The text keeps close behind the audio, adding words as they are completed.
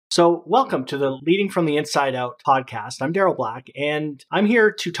So, welcome to the Leading from the Inside Out podcast. I'm Daryl Black, and I'm here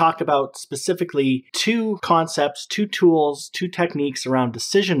to talk about specifically two concepts, two tools, two techniques around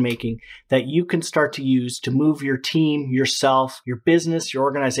decision making that you can start to use to move your team, yourself, your business, your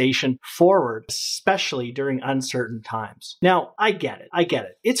organization forward, especially during uncertain times. Now, I get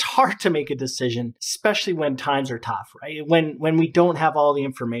it. It's hard to make a decision, especially when times are tough, right? When we don't have all the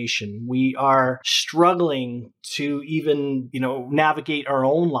information, we are struggling to even, navigate our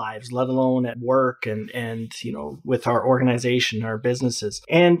own lives, let alone at work and with our organization, our businesses.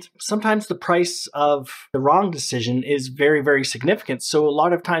 And sometimes the price of the wrong decision is very, very significant. So a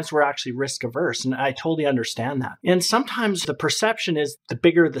lot of times we're actually risk averse, and I totally understand that. And sometimes the perception is the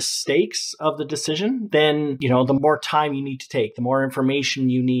bigger the stakes of the decision, then, the more time you need to take, the more information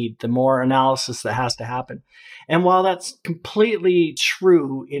you need, the more analysis that has to happen. And while that's completely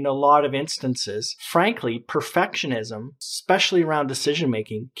true in a lot of instances, frankly, perfectionism, especially around decision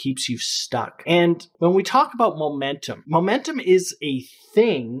making, keeps you stuck. And when we talk about momentum is a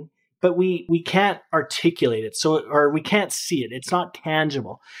thing, but we can't articulate it. Or we can't see it. It's not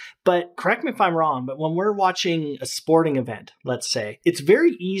tangible. But correct me if I'm wrong, but when we're watching a sporting event, let's say, it's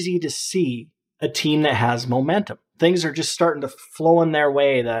very easy to see a team that has momentum. Things are just starting to flow in their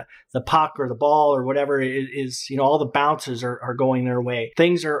way. The puck or the ball or whatever it is, all the bounces are going their way.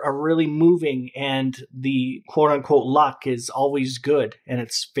 Things are really moving, and the quote unquote luck is always good and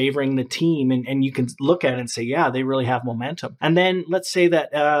it's favoring the team. And you can look at it and say, yeah, they really have momentum. And then let's say that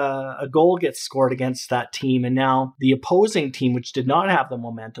a goal gets scored against that team, and now the opposing team, which did not have the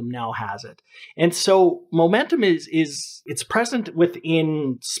momentum, now has it. And so momentum it's present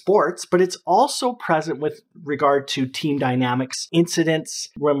within sports, but it's also present with regard to team dynamics, incidents,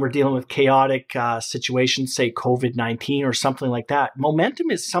 when we're dealing with chaotic situations, say COVID-19 or something like that. Momentum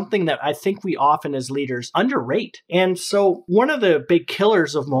is something that I think we often as leaders underrate. And so one of the big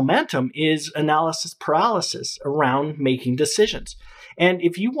killers of momentum is analysis paralysis around making decisions. And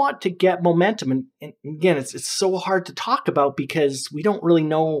if you want to get momentum, and again, it's so hard to talk about because we don't really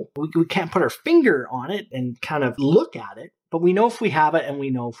know, we can't put our finger on it and kind of look at it. But we know if we have it and we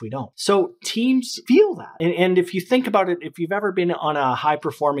know if we don't. So teams feel that. And if you think about it, if you've ever been on a high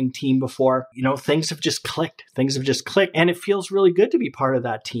performing team before, things have just clicked. And it feels really good to be part of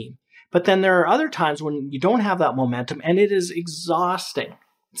that team. But then there are other times when you don't have that momentum and it is exhausting.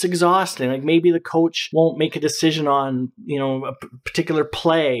 It's exhausting. Like maybe the coach won't make a decision on, a particular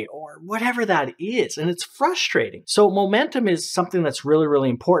play or whatever that is. And it's frustrating. So momentum is something that's really, really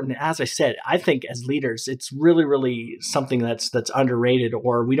important. As I said, I think as leaders, it's really, really something that's underrated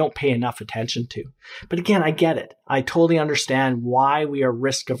or we don't pay enough attention to. But again, I get it. I totally understand why we are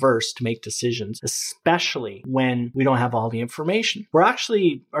risk averse to make decisions, especially when we don't have all the information.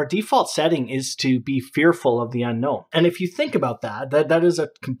 Our default setting is to be fearful of the unknown. And if you think about that is a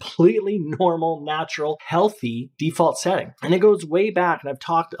completely normal, natural, healthy default setting. And it goes way back, and I've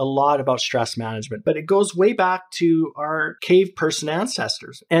talked a lot about stress management, but it goes way back to our cave person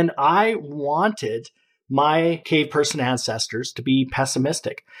ancestors. And I wanted my cave person ancestors to be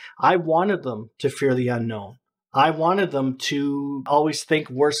pessimistic. I wanted them to fear the unknown. I wanted them to always think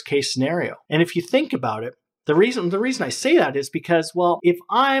worst case scenario. And if you think about it, the reason I say that is because, if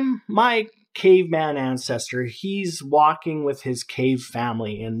I'm my caveman ancestor, he's walking with his cave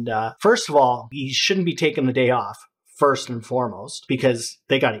family. And first of all, he shouldn't be taking the day off, first and foremost, because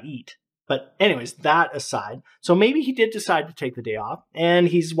they got to eat. But anyways, that aside, so maybe he did decide to take the day off and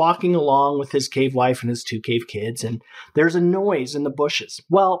he's walking along with his cave wife and his two cave kids, and there's a noise in the bushes.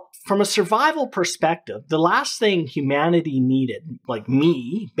 Well, from a survival perspective, the last thing humanity needed, like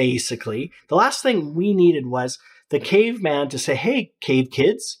me, basically, the last thing we needed was the caveman to say, hey, cave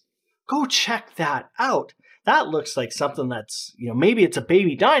kids, go check that out. That looks like something that's, maybe it's a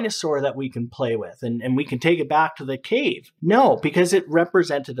baby dinosaur that we can play with and we can take it back to the cave. No, because it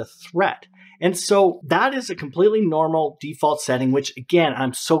represented a threat. And so that is a completely normal default setting, which again,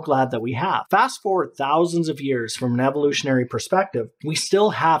 I'm so glad that we have. Fast forward thousands of years from an evolutionary perspective, we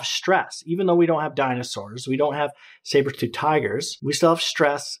still have stress. Even though we don't have dinosaurs, we don't have saber-toothed tigers, we still have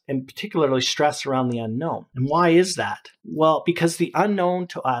stress, and particularly stress around the unknown. And why is that? Well, because the unknown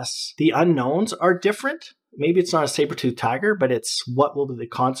to us, the unknowns are different. Maybe it's not a saber-toothed tiger, but it's what will the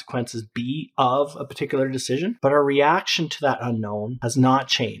consequences be of a particular decision. But our reaction to that unknown has not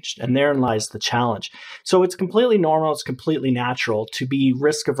changed. And therein lies the challenge. So it's completely normal. It's completely natural to be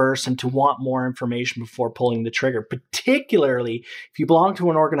risk averse and to want more information before pulling the trigger, particularly if you belong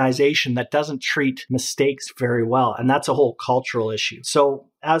to an organization that doesn't treat mistakes very well. And that's a whole cultural issue. So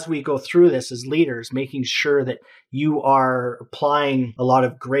as we go through this as leaders, making sure that you are applying a lot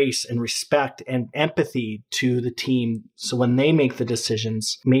of grace and respect and empathy to the team. So when they make the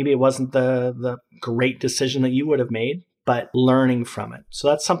decisions, maybe it wasn't the great decision that you would have made, but learning from it. So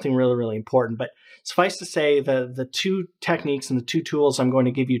that's something really, really important. But suffice to say, the two techniques and the two tools I'm going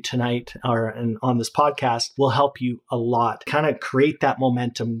to give you tonight and on this podcast will help you a lot. Kind of create that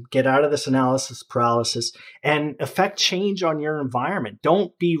momentum, get out of this analysis paralysis, and affect change on your environment.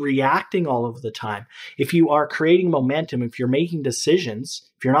 Don't be reacting all of the time. If you are creating momentum, if you're making decisions,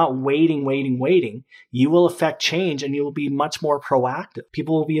 if you're not waiting, you will affect change and you will be much more proactive.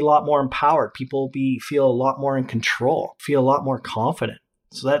 People will be a lot more empowered. People will feel a lot more in control, feel a lot more confident.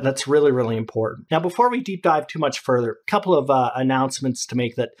 So that's really, really important. Now, before we deep dive too much further, a couple of announcements to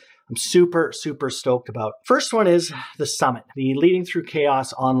make that I'm super, super stoked about. First one is the summit, the Leading Through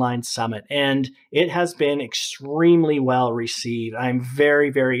Chaos online summit. And it has been extremely well received. I'm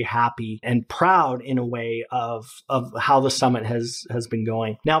very, very happy and proud in a way of how the summit has been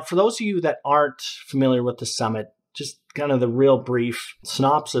going. Now, for those of you that aren't familiar with the summit, just kind of the real brief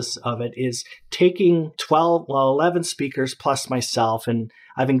synopsis of it is taking 11 speakers plus myself, and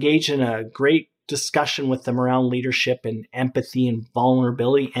I've engaged in a great discussion with them around leadership and empathy and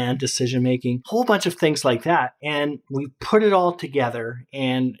vulnerability and decision making, a whole bunch of things like that. And we put it all together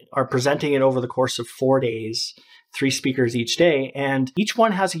and are presenting it over the course of 4 days, 3 speakers each day, and each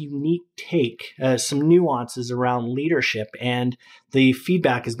one has a unique take, some nuances around leadership, and the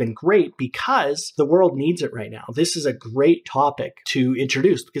feedback has been great because the world needs it right now. This is a great topic to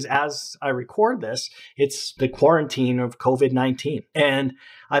introduce because as I record this, it's the quarantine of COVID-19. And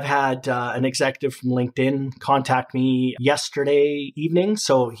I've had an executive from LinkedIn contact me yesterday evening.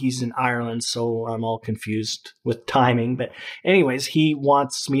 So he's in Ireland, so I'm all confused with timing. But anyways, he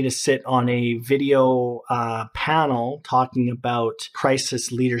wants me to sit on a video panel talking about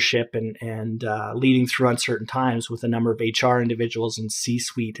crisis leadership and leading through uncertain times with a number of HR individuals and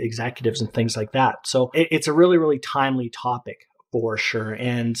C-suite executives and things like that. So it's a really, really timely topic for sure.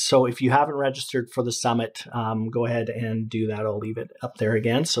 And so if you haven't registered for the summit, go ahead and do that. I'll leave it up there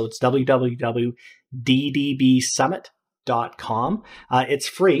again. So it's www.ddbsummit.com. It's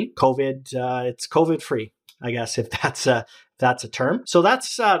free. It's COVID free, I guess, if that's a term. So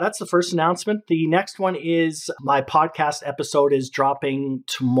that's the first announcement. The next one is my podcast episode is dropping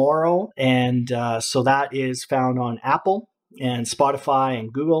tomorrow. And so that is found on Apple and Spotify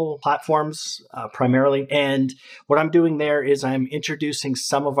and Google platforms primarily. And what I'm doing there is I'm introducing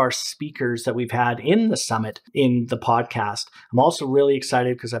some of our speakers that we've had in the summit in the podcast. I'm also really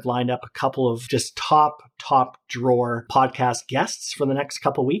excited because I've lined up a couple of just top drawer podcast guests for the next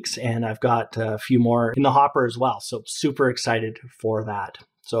couple of weeks. And I've got a few more in the hopper as well. So super excited for that.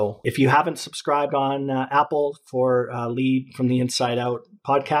 So if you haven't subscribed on Apple for Lead from the Inside Out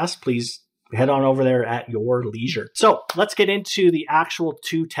podcast, please head on over there at your leisure. So let's get into the actual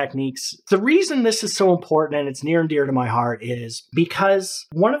 2 techniques. The reason this is so important and it's near and dear to my heart is because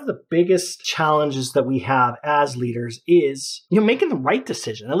one of the biggest challenges that we have as leaders is, making the right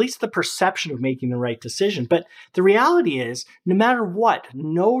decision, at least the perception of making the right decision. But the reality is, no matter what,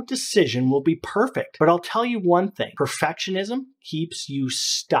 no decision will be perfect. But I'll tell you one thing, perfectionism keeps you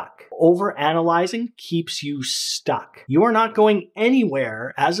stuck. Overanalyzing keeps you stuck. You are not going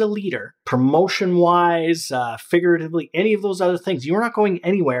anywhere as a leader, promotion-wise, figuratively, any of those other things. You are not going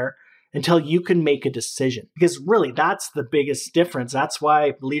anywhere until you can make a decision. Because really, that's the biggest difference. That's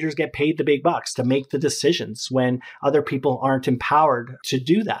why leaders get paid the big bucks, to make the decisions when other people aren't empowered to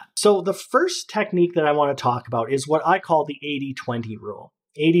do that. So the first technique that I want to talk about is what I call the 80-20 rule.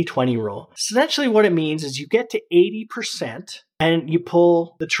 80-20 rule. Essentially what it means is you get to 80% and you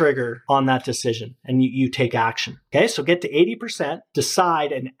pull the trigger on that decision and you take action. Okay, so get to 80%,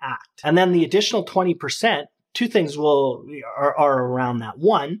 decide and act. And then the additional 20%, 2 things are around that.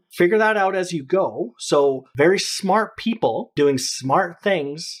 One, figure that out as you go. So very smart people doing smart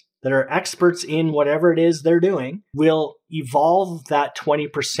things that are experts in whatever it is they're doing will evolve that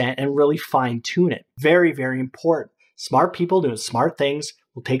 20% and really fine tune it. Very, very important. Smart people doing smart things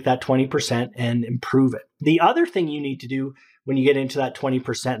will take that 20% and improve it. The other thing you need to do when you get into that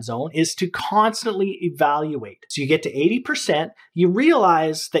 20% zone is to constantly evaluate. So you get to 80%, you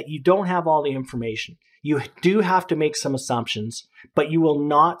realize that you don't have all the information. You do have to make some assumptions, but you will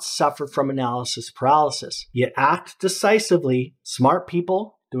not suffer from analysis paralysis. You act decisively. Smart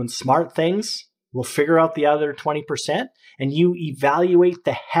people doing smart things will figure out the other 20%, and you evaluate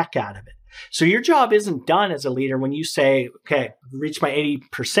the heck out of it. So your job isn't done as a leader when you say, okay, I've reached my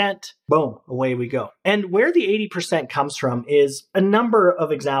 80%, boom, away we go. And where the 80% comes from is a number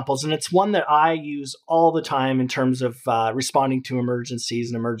of examples. And it's one that I use all the time in terms of responding to emergencies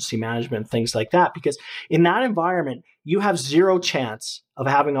and emergency management, things like that. Because in that environment, you have zero chance of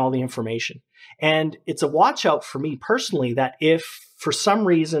having all the information. And it's a watch out for me personally that if for some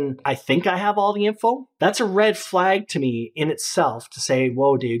reason I think I have all the info, that's a red flag to me in itself to say,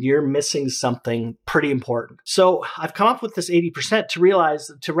 whoa, dude, you're missing something pretty important. So I've come up with this 80%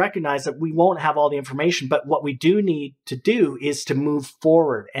 to recognize that we won't have all the information, but what we do need to do is to move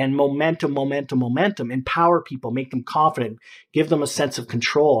forward and momentum, empower people, make them confident, give them a sense of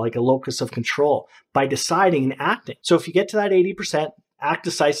control, like a locus of control by deciding and acting. So if you get to that 80%, act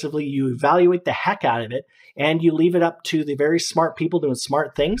decisively, you evaluate the heck out of it, and you leave it up to the very smart people doing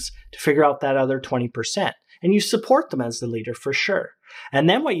smart things to figure out that other 20%. And you support them as the leader for sure. And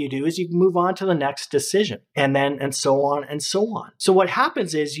then what you do is you move on to the next decision and so on and so on. So what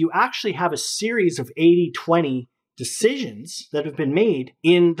happens is you actually have a series of 80-20 decisions that have been made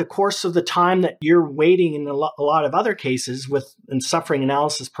in the course of the time that you're waiting in a lot of other cases and suffering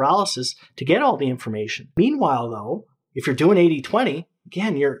analysis paralysis to get all the information. Meanwhile, though, if you're doing 80-20,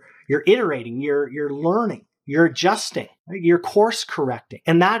 again, you're iterating, you're learning, you're adjusting, right? You're course correcting.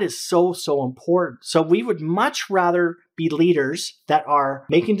 And that is so, so important. So we would much rather be leaders that are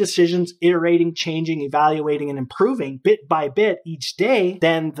making decisions, iterating, changing, evaluating, and improving bit by bit each day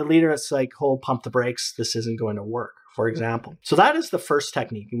than the leader that's like, oh, pump the brakes, this isn't going to work, for example. So that is the first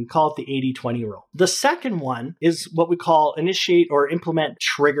technique, and we call it the 80-20 rule. The second one is what we call initiate or implement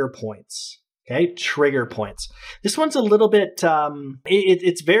trigger points. Okay, trigger points. This one's a little bit,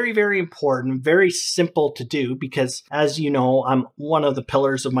 it's very, very important, very simple to do because, as you know, one of the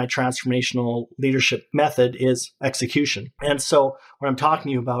pillars of my transformational leadership method is execution. And so what I'm talking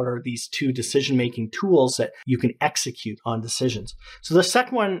to you about are these two decision-making tools that you can execute on decisions. So the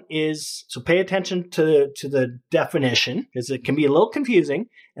second one is, so pay attention to the definition because it can be a little confusing,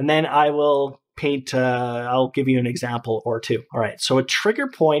 and then I'll give you an example or two. All right. So a trigger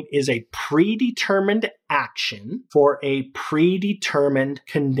point is a predetermined action for a predetermined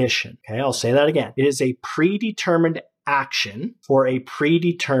condition. Okay. I'll say that again. It is a predetermined action for a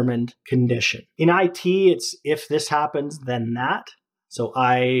predetermined condition. In IT, it's if this happens, then that. So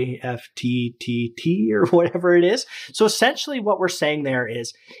IFTTT or whatever it is. So essentially what we're saying there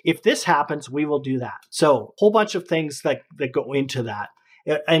is if this happens, we will do that. So a whole bunch of things that go into that.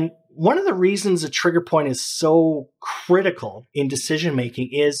 And one of the reasons a trigger point is so critical in decision making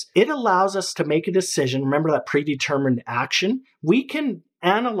is it allows us to make a decision. Remember that predetermined action? We can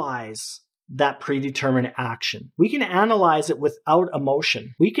analyze that predetermined action. We can analyze it without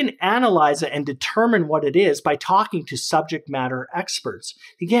emotion. We can analyze it and determine what it is by talking to subject matter experts.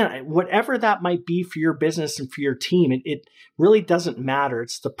 Again, whatever that might be for your business and for your team, it really doesn't matter.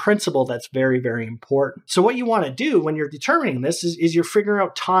 It's the principle that's very, very important. So what you want to do when you're determining this is you're figuring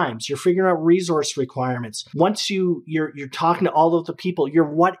out times, you're figuring out resource requirements. Once you're talking to all of the people, you're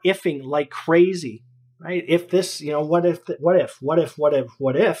what-ifing like crazy. Right? If this, what if,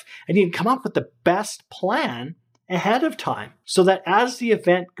 and you can come up with the best plan ahead of time so that as the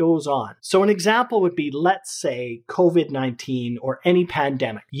event goes on. So an example would be, let's say COVID-19 or any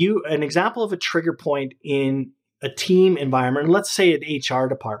pandemic. An example of a trigger point in a team environment, let's say an HR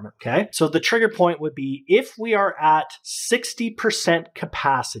department, okay? So the trigger point would be if we are at 60%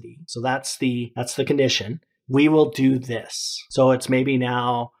 capacity, so that's the condition, we will do this. So it's maybe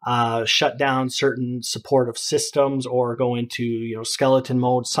now shut down certain supportive systems or go into skeleton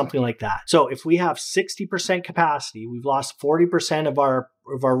mode, something like that. So if we have 60% capacity, we've lost 40% of our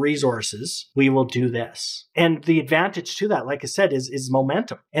resources, we will do this. And the advantage to that, like I said, is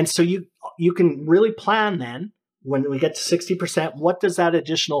momentum. And so you can really plan then. When we get to 60%, what does that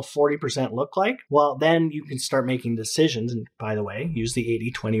additional 40% look like? Well, then you can start making decisions. And by the way, use the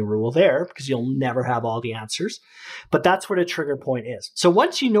 80-20 rule there because you'll never have all the answers. But that's what a trigger point is. So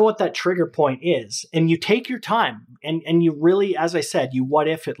once you know what that trigger point is and you take your time and you really, as I said, you what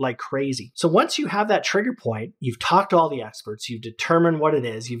if it like crazy. So once you have that trigger point, you've talked to all the experts, you've determined what it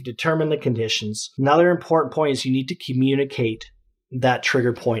is, you've determined the conditions. Another important point is you need to communicate that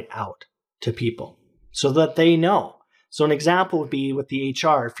trigger point out to people, so that they know. So an example would be with the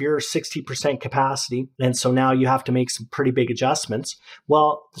HR, if you're 60% capacity, and so now you have to make some pretty big adjustments,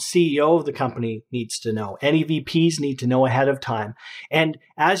 well, the CEO of the company needs to know. Any VPs need to know ahead of time. And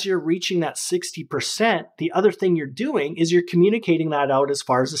as you're reaching that 60%, the other thing you're doing is you're communicating that out as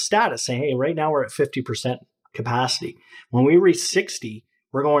far as the status, saying, hey, right now we're at 50% capacity. When we reach 60,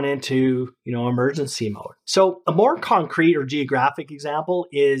 we're going into, emergency mode. So a more concrete or geographic example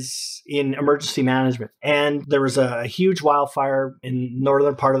is in emergency management. And there was a huge wildfire in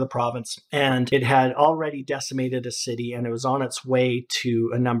northern part of the province, and it had already decimated a city, and it was on its way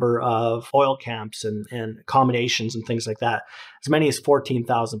to a number of oil camps and accommodations and things like that. As many as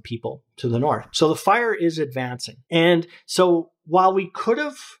 14,000 people to the north. So the fire is advancing. And so while we could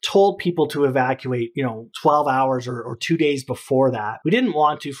have told people to evacuate, 12 hours or 2 days before that, we didn't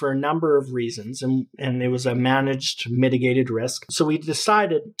want to for a number of reasons. And it was a managed, mitigated risk. So we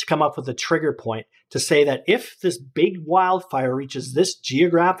decided to come up with a trigger point to say that if this big wildfire reaches this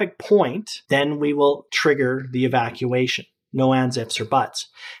geographic point, then we will trigger the evacuation. No ands, ifs, or buts.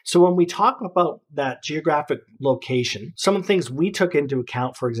 So when we talk about that geographic location, some of the things we took into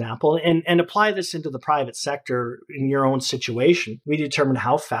account, for example, and apply this into the private sector in your own situation, we determined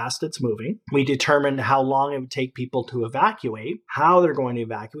how fast it's moving. We determined how long it would take people to evacuate, how they're going to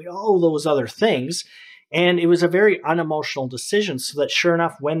evacuate, all those other things. And it was a very unemotional decision so that sure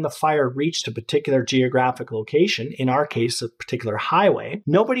enough, when the fire reached a particular geographic location, in our case, a particular highway,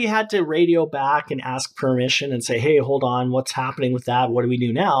 nobody had to radio back and ask permission and say, hey, hold on, what's happening with that? What do we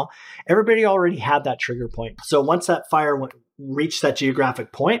do now? Everybody already had that trigger point. So once that fire reached that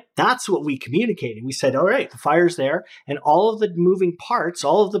geographic point, that's what we communicated. We said, all right, the fire's there, and all of the moving parts,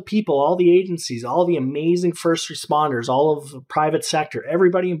 all of the people, all the agencies, all the amazing first responders, all of the private sector,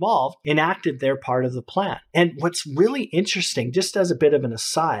 everybody involved enacted their part of the plan. And what's really interesting, just as a bit of an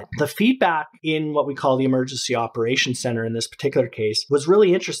aside, the feedback in what we call the Emergency Operations Center in this particular case was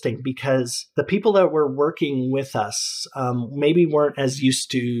really interesting because the people that were working with us maybe weren't as used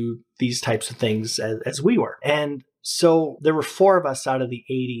to these types of things as we were. And so there were 4 of us out of the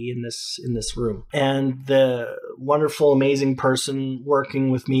 80 in this room. And the wonderful, amazing person working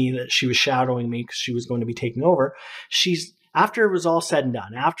with me that she was shadowing me because she was going to be taking over, after it was all said and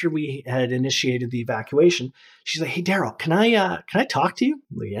done, after we had initiated the evacuation, she's like, hey, Daryl, can I talk to you?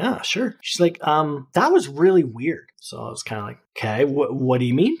 I'm like, yeah, sure. She's like, that was really weird. So I was kind of like, okay, what do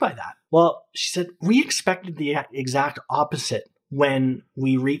you mean by that? Well, she said, we expected the exact opposite. When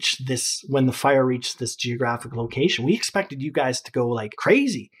the fire reached this geographic location, we expected you guys to go like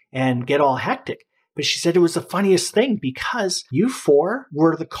crazy and get all hectic. But she said it was the funniest thing because you 4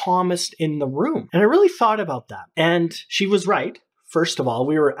 were the calmest in the room. And I really thought about that. And she was right. First of all,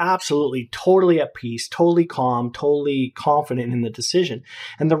 we were absolutely totally at peace, totally calm, totally confident in the decision.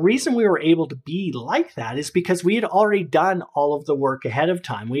 And the reason we were able to be like that is because we had already done all of the work ahead of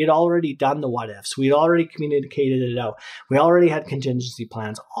time. We had already done the what ifs. We had already communicated it out. We already had contingency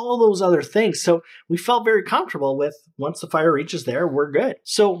plans, all those other things. So we felt very comfortable with once the fire reaches there, we're good.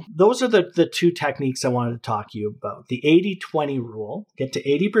 So those are the 2 techniques I wanted to talk to you about. The 80-20 rule, get to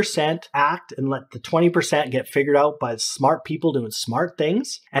 80%, act, and let the 20% get figured out by smart people doing smart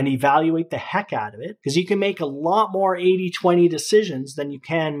things and evaluate the heck out of it, because you can make a lot more 80-20 decisions than you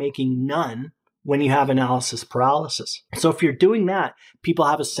can making none when you have analysis paralysis. So if you're doing that, people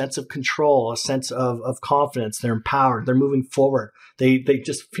have a sense of control, a sense of confidence. They're empowered. They're moving forward. They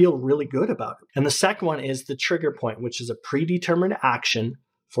just feel really good about it. And the second one is the trigger point, which is a predetermined action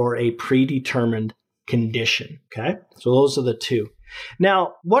for a predetermined condition. Okay. So those are the 2.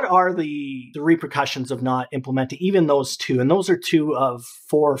 Now, what are the repercussions of not implementing even those 2? And those are 2 of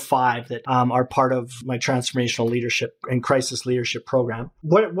 4 or 5 that are part of my transformational leadership and crisis leadership program.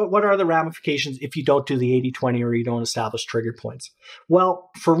 What are the ramifications if you don't do the 80-20 or you don't establish trigger points? Well,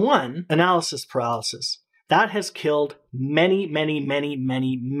 for one, analysis paralysis. That has killed many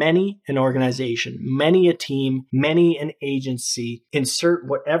an organization, many a team, many an agency. Insert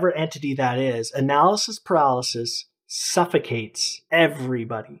whatever entity that is. Analysis paralysis suffocates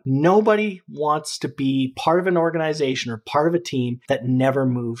everybody. Nobody wants to be part of an organization or part of a team that never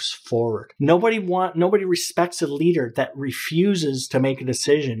moves forward. Nobody respects a leader that refuses to make a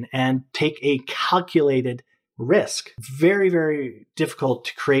decision and take a calculated risk. Very, very difficult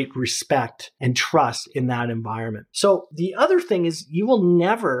to create respect and trust in that environment. So the other thing is you will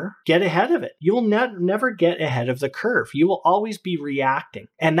never get ahead of it. You will never get ahead of the curve. You will always be reacting.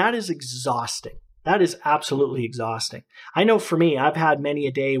 And that is exhausting. That is absolutely exhausting. I know for me, I've had many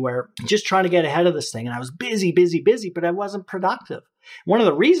a day where just trying to get ahead of this thing and I was busy, but I wasn't productive. One of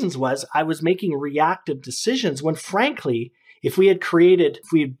the reasons was I was making reactive decisions when frankly, if we had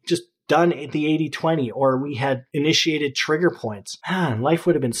just done the 80-20, or we had initiated trigger points, man, life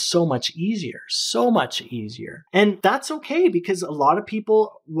would have been so much easier, so much easier. And that's okay, because a lot of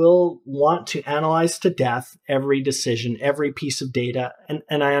people will want to analyze to death every decision, every piece of data.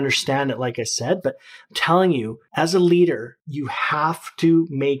 And I understand it, like I said, but I'm telling you, as a leader, you have to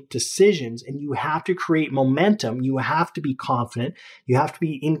make decisions and you have to create momentum. You have to be confident. You have to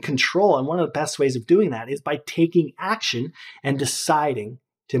be in control. And one of the best ways of doing that is by taking action and deciding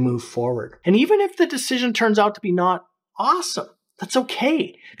to move forward. And even if the decision turns out to be not awesome, that's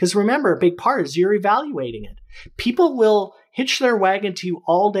okay. Because remember, a big part is you're evaluating it. People will hitch their wagon to you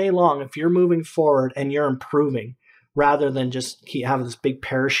all day long if you're moving forward and you're improving, rather than just keep having this big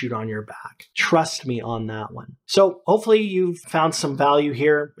parachute on your back. Trust me on that one. So hopefully you've found some value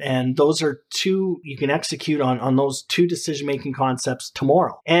here. And those are two, you can execute on those two decision-making concepts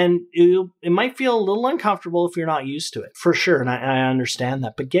tomorrow. And it might feel a little uncomfortable if you're not used to it, for sure. And I understand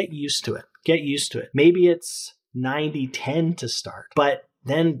that, but get used to it. Get used to it. Maybe it's 90-10 to start, but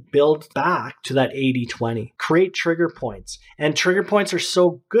then build back to that 80-20. Create trigger points. And trigger points are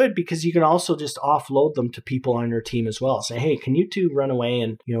so good because you can also just offload them to people on your team as well. Say, hey, can you two run away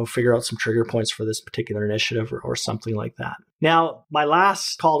and, figure out some trigger points for this particular initiative or something like that. Now, my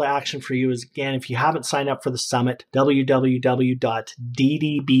last call to action for you is, again, if you haven't signed up for the summit,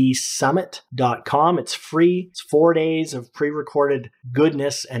 www.ddbsummit.com. It's free. It's 4 days of pre-recorded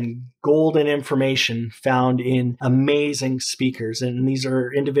goodness and golden information found in amazing speakers. And these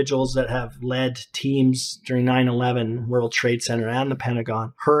are individuals that have led teams during 9/11, World Trade Center and the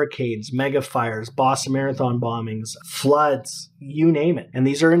Pentagon, hurricanes, mega fires, Boston Marathon bombings, floods, you name it. And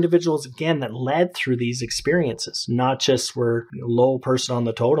these are individuals, again, that led through these experiences, not just were low person on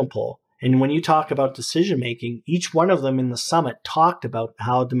the totem pole. And when you talk about decision making, each one of them in the summit talked about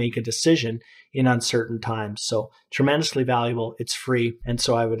how to make a decision in uncertain times. So tremendously valuable. It's free. And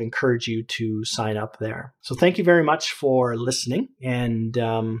so I would encourage you to sign up there. So thank you very much for listening. And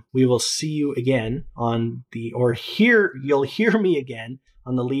we will see you again you'll hear me again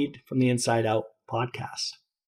on the Lead from the Inside Out podcast.